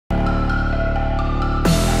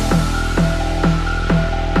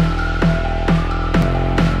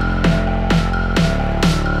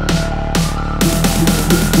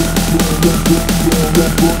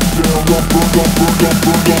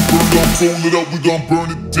Fold it up, we gon'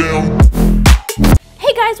 burn it down.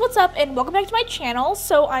 Hey guys, what's up and welcome back to my channel.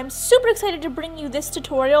 So I'm super excited to bring you this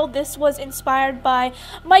tutorial. This was inspired by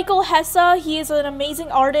Micheal Hussar. He is an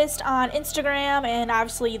amazing artist on Instagram and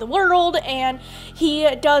obviously the world, and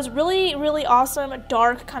he does really awesome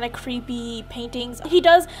dark kind of creepy paintings. He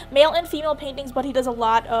does male and female paintings, but he does a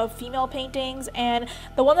lot of female paintings, and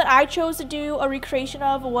the one that I chose to do a recreation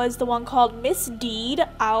of was the one called Misdeed.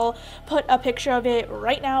 I'll put a picture of it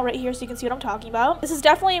right now right here so you can see what I'm talking about. This is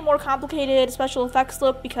definitely a more complicated special effects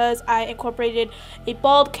look because I incorporated a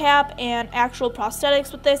bald cap and actual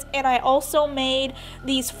prosthetics with this, and I also made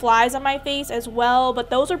these flies on my face as well, but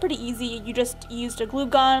those are pretty easy. You just used a glue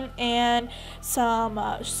gun and some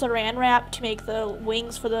saran wrap to make the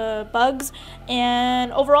wings for the bugs,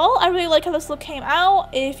 and overall I really like how this look came out.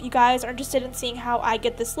 If you guys are interested in seeing how I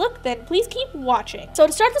get this look, then please keep watching. So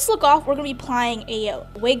to start this look off, we're going to be applying a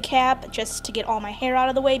wig cap just to get all my hair out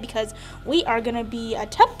of the way because we are going to be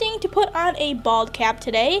attempting to put on a bald cap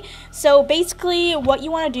today. So basically what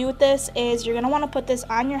you want to do with this is you're going to want to put this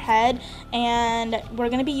on your head, and we're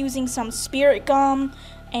going to be using some spirit gum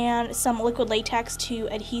and some liquid latex to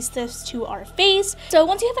adhere this to our face. So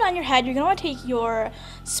once you have it on your head, you're going to want to take your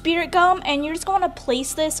spirit gum and you're just going to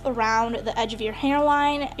place this around the edge of your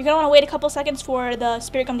hairline. You're going to want to wait a couple seconds for the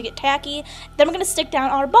spirit gum to get tacky. Then we're going to stick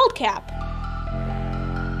down our bald cap.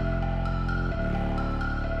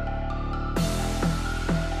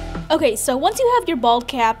 Okay, so once you have your bald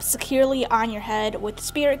cap securely on your head with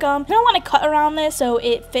spirit gum, you're going to want to cut around this so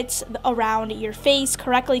it fits around your face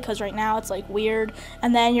correctly, because right now it's like weird.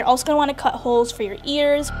 And then you're also going to want to cut holes for your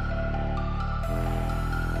ears.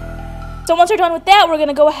 So once we're done with that, we're going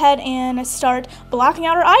to go ahead and start blocking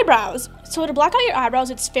out our eyebrows. So to block out your eyebrows,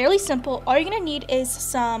 it's fairly simple. All you're going to need is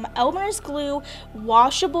some Elmer's glue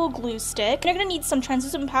washable glue stick. You're going to need some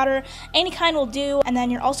translucent powder, any kind will do, and then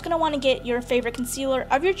you're also going to want to get your favorite concealer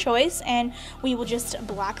of your choice, and we will just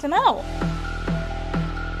block them out.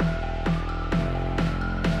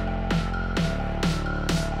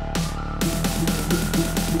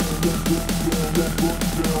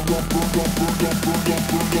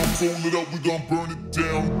 Fold it up, we gon' burn it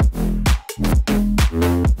down.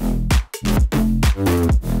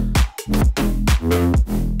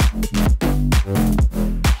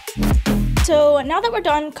 So now that we're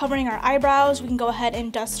done covering our eyebrows, we can go ahead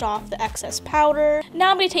and dust off the excess powder.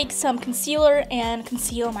 Now I'm going to take some concealer and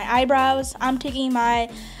conceal my eyebrows. I'm taking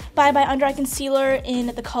my Bye Bye Under Eye Concealer in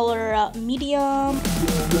the color medium.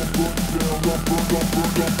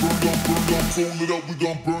 Fold it up, we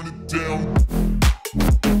gon' burn it down.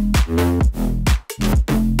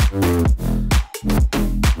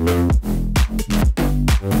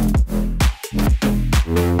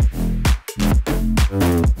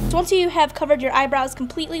 So once you have covered your eyebrows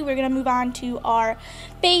completely, we're going to move on to our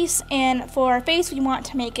face, and for our face we want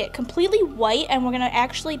to make it completely white, and we're going to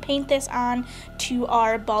actually paint this on to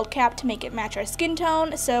our bald cap to make it match our skin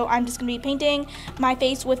tone. So I'm just going to be painting my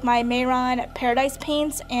face with my Mehron Paradise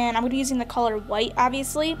paints, and I'm going to be using the color white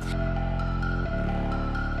obviously.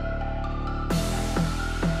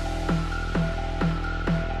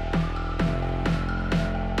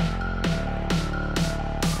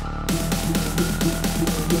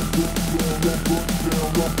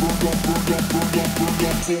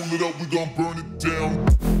 Fold it up, we gon' burn it down.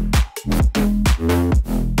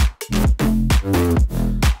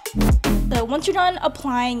 So once you're done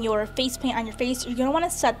applying your face paint on your face, you're going to want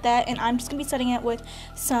to set that, and I'm just going to be setting it with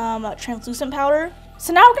some translucent powder.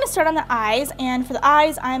 So now we're going to start on the eyes, and for the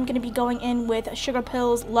eyes I'm going to be going in with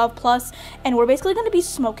SugarPill's Love Plus, and we're basically going to be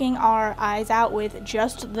smoking our eyes out with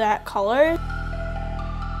just that color.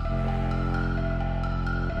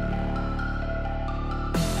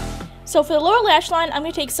 So for the lower lash line, I'm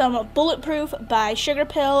going to take some Bulletproof by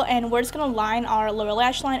SugarPill, and we're just going to line our lower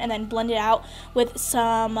lash line and then blend it out with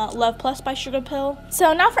some Love Plus by SugarPill.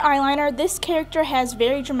 So now for eyeliner, this character has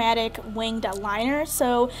very dramatic winged liner.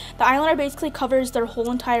 So the eyeliner basically covers their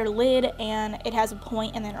whole entire lid, and it has a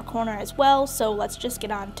point in the inner corner as well. So let's just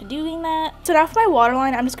get on to doing that. So now for my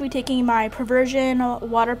waterline, I'm just going to be taking my Perversion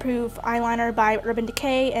Waterproof Eyeliner by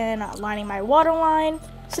Decay and lining my waterline.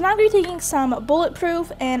 So now I'm going to be taking some Bulletproof,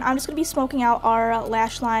 and I'm just going to be smoking out our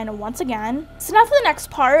lash line once again. So now for the next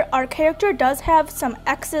part, our character does have some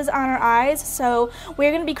X's on her eyes, so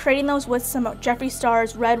we're going to be creating those with some Jeffree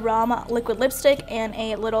Star's Redrum liquid lipstick and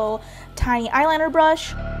a little tiny eyeliner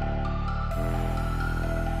brush.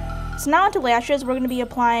 So now onto lashes, we're going to be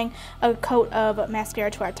applying a coat of mascara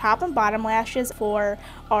to our top and bottom lashes. For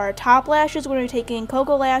our top lashes, we're going to be taking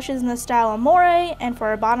Cocoa Lashes in the style Amore, and for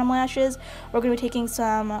our bottom lashes, we're going to be taking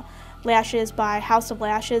some lashes by House of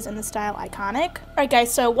Lashes in the style Iconic. Alright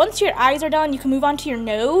guys, so once your eyes are done, you can move on to your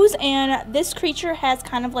nose, and this creature has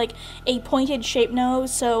kind of like a pointed shaped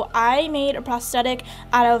nose, so I made a prosthetic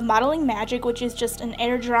out of Modeling Magic, which is just an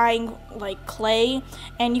air drying like clay,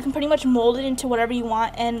 and you can pretty much mold it into whatever you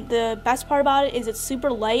want, and the best part about it is it's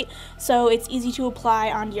super light, so it's easy to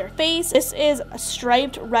apply onto your face. This is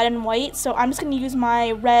striped red and white, so I'm just going to use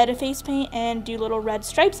my red face paint and do little red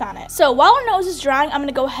stripes on it. So while our nose is drying, I'm going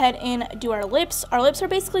to go ahead and do our lips. Our lips are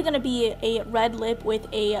basically going to be a red lip with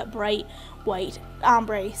a bright white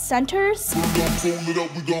ombre centers. We gon' fold it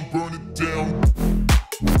up, we gon' burn it down.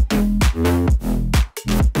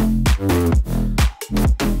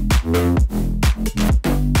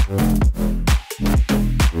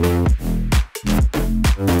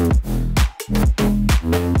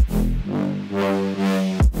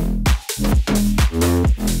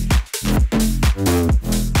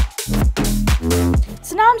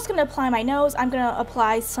 So now I'm just going to apply my nose. I'm going to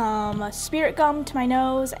apply some Spirit Gum to my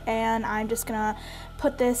nose, and I'm just going to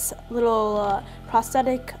put this little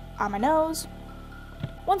prosthetic on my nose.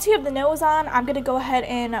 Once you have the nose on, I'm going to go ahead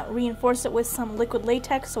and reinforce it with some liquid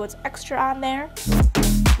latex so it's extra on there.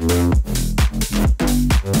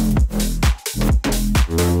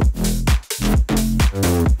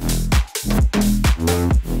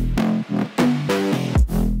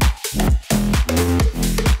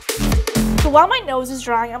 While my nose is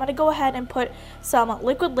drying, I'm going to go ahead and put some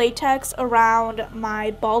liquid latex around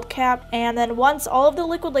my bald cap, and then once all of the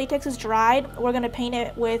liquid latex is dried, we're going to paint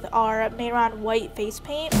it with our Mehron white face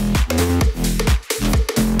paint.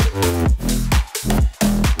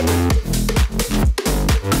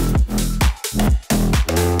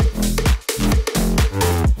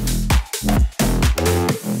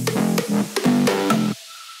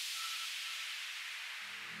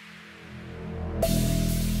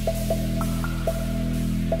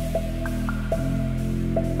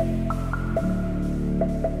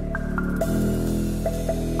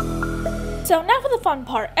 So now for the fun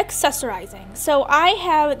part, accessorizing. So I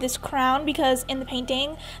have this crown because in the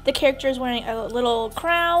painting, the character is wearing a little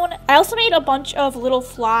crown. I also made a bunch of little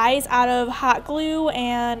flies out of hot glue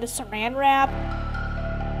and saran wrap.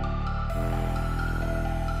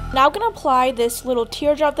 Now I'm going to apply this little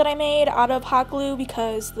teardrop that I made out of hot glue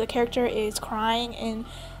because the character is crying in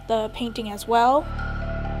the painting as well.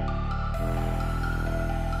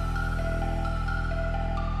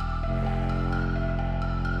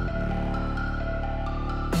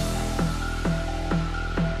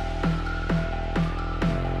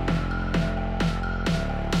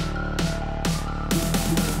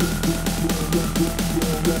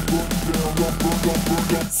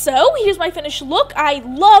 So here's my finished look. I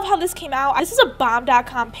love how this came out. This is a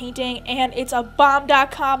bomb.com painting, and it's a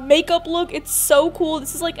bomb.com makeup look. It's so cool.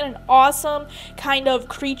 This is like an awesome kind of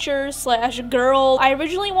creature slash girl. I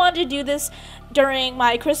originally wanted to do this during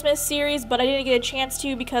my Christmas series, but I didn't get a chance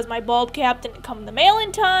to because my bald cap didn't come in the mail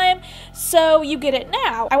in time, so you get it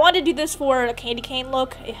now. I wanted to do this for a candy cane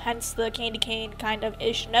look, hence the candy cane kind of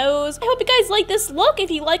ish nose. I hope you guys like this look. If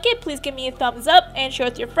you like it, please give me a thumbs up and share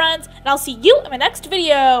with your friends, and I'll see you in my next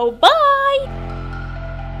video. Bye!